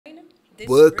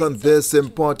work on this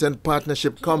important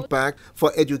partnership compact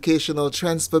for educational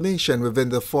transformation within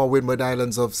the four Windward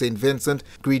Islands of St. Vincent,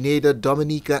 Grenada,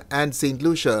 Dominica and Saint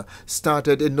Lucia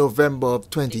started in November of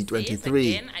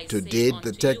 2023. To date,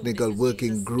 the technical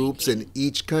working groups in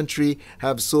each country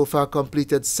have so far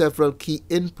completed several key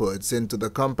inputs into the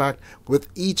compact, with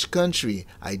each country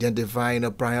identifying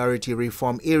a priority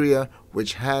reform area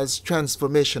which has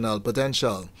transformational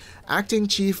potential. Acting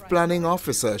Chief Planning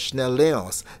Officer Schnell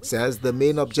Leos says the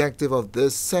main objective of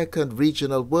this second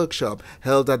regional workshop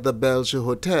held at the Belgium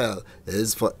Hotel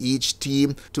is for each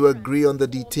team to agree on the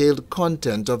detailed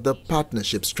content of the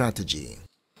partnership strategy.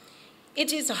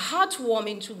 It is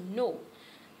heartwarming to know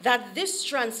that this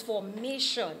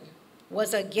transformation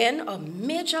was again a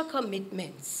major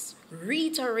commitment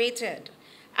reiterated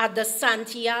at the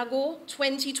Santiago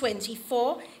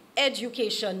 2024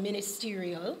 Education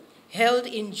Ministerial held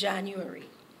in January.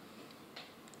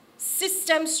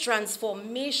 Systems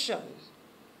transformation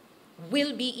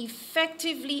will be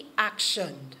effectively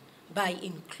actioned by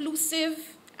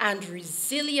inclusive and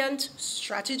resilient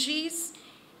strategies,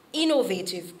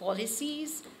 innovative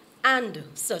policies, and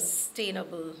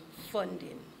sustainable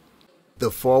funding. The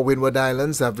four Windward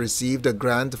Islands have received a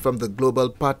grant from the Global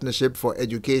Partnership for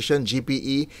Education,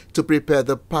 GPE, to prepare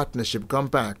the Partnership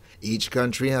Compact. Each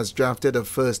country has drafted a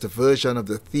first version of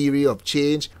the theory of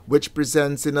change, which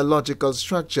presents in a logical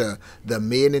structure the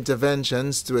main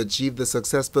interventions to achieve the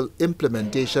successful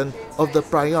implementation of the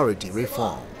priority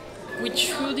reform. We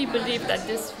truly believe that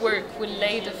this work will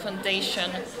lay the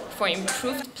foundation for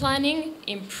improved planning,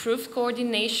 improved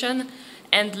coordination,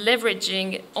 and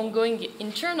leveraging ongoing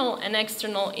internal and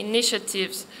external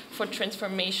initiatives for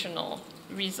transformational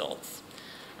results.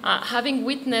 Having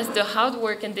witnessed the hard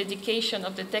work and dedication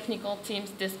of the technical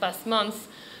teams this past month,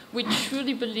 we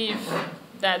truly believe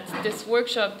that this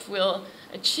workshop will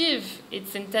achieve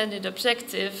its intended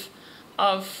objective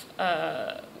of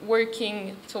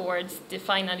working towards the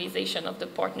finalization of the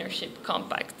partnership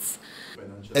compacts.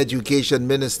 Education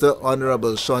Minister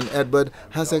Honorable Sean Edward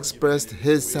has expressed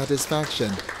his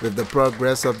satisfaction with the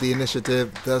progress of the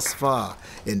initiative thus far,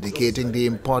 indicating the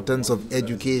importance of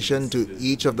education to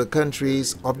each of the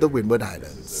countries of the Windward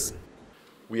Islands.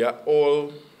 We are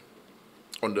all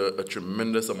under a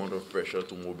tremendous amount of pressure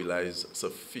to mobilize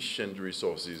sufficient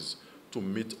resources to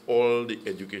meet all the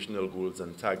educational goals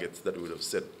and targets that we would have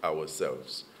set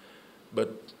ourselves.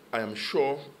 But I am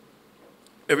sure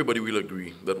everybody will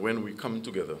agree that when we come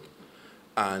together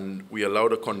and we allow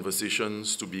the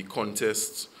conversations to be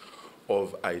contests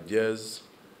of ideas,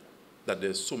 that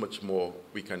there's so much more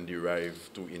we can derive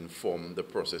to inform the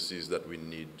processes that we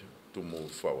need to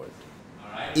move forward.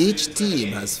 Each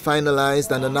team has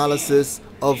finalized an analysis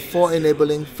of 4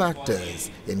 enabling factors,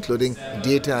 including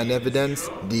data and evidence,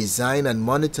 design and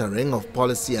monitoring of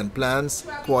policy and plans,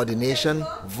 coordination,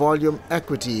 volume,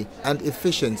 equity, and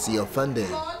efficiency of funding.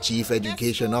 Chief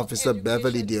Education Officer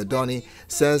Beverly Diodoni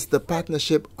says the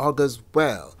partnership augurs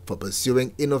well for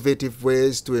pursuing innovative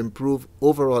ways to improve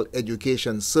overall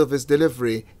education service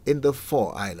delivery in the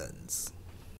 4 islands.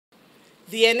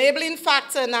 The enabling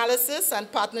factor analysis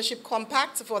and partnership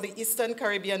compact for the Eastern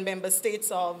Caribbean member states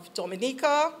of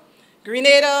Dominica,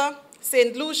 Grenada,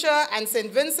 Saint Lucia, and St.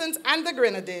 Vincent and the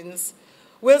Grenadines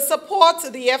will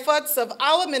support the efforts of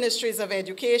our ministries of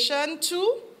education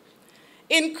to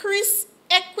increase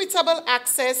equitable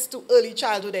access to early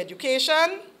childhood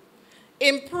education,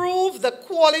 improve the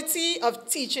quality of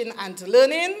teaching and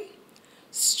learning,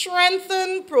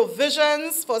 strengthen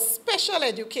provisions for special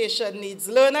education needs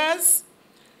learners,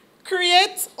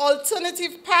 create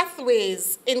alternative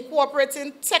pathways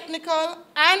incorporating technical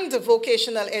and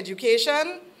vocational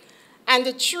education,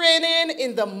 and training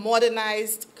in the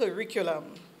modernized curriculum.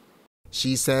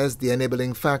 She says the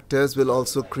enabling factors will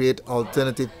also create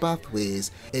alternative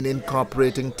pathways in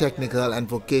incorporating technical and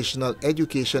vocational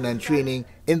education and training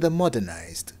in the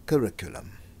modernized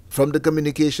curriculum. From the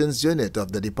Communications Unit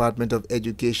of the Department of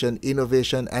Education,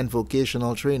 Innovation and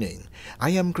Vocational Training,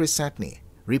 I am Chris Satney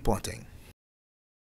reporting.